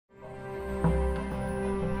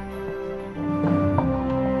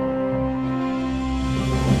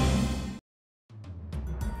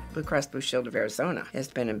Blue Cross Blue Shield of Arizona has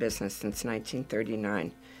been in business since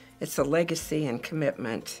 1939. It's a legacy and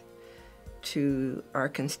commitment to our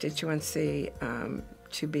constituency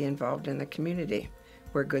to be involved in the community.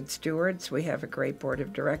 We're good stewards. We have a great board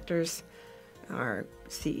of directors. Our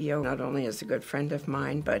CEO not only is a good friend of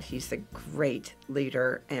mine, but he's a great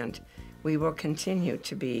leader, and we will continue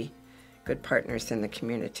to be good partners in the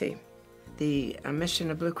community. The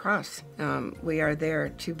mission of Blue Cross, we are there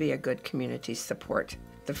to be a good community support.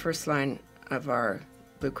 The first line of our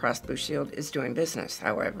Blue Cross Blue Shield is doing business,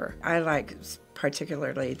 however. I like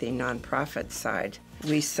particularly the nonprofit side.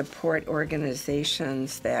 We support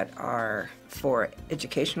organizations that are for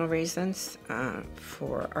educational reasons,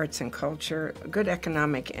 for arts and culture, good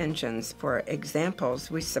economic engines. For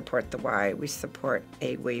examples, we support the Y, we support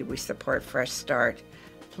AWE, we support Fresh Start,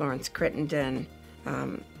 Florence Crittenden,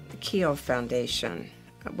 the Keogh Foundation,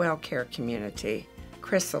 WellCare Community,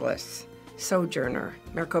 Chrysalis, Sojourner,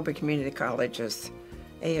 Maricopa Community Colleges,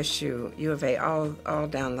 ASU, U of A, all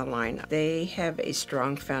down the line. They have a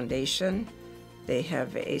strong foundation, they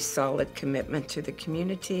have a solid commitment to the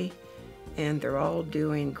community, and they're all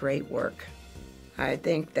doing great work. I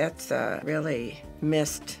think that's a really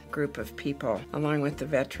missed group of people. Along with the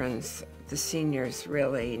veterans, the seniors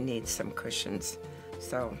really need some cushions.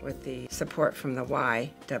 So with the support from the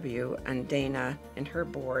YW and Dana and her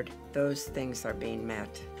board, those things are being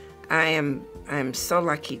met. I'm so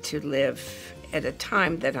lucky to live at a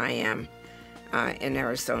time that I am in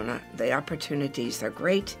Arizona. The opportunities are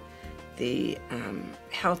great. The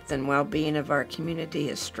health and well-being of our community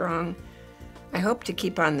is strong. I hope to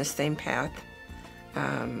keep on the same path.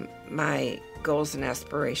 My goals and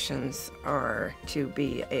aspirations are to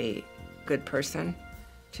be a good person,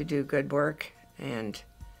 to do good work, and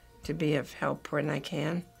to be of help when I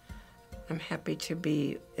can. I'm happy to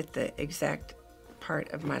be at the exact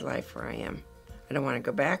part of my life where I am. I don't want to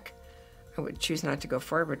go back. I would choose not to go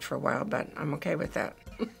forward for a while, but I'm okay with that.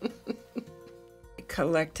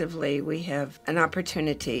 Collectively, we have an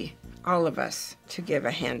opportunity, all of us, to give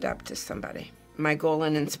a hand up to somebody. My goal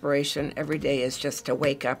and inspiration every day is just to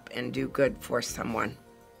wake up and do good for someone.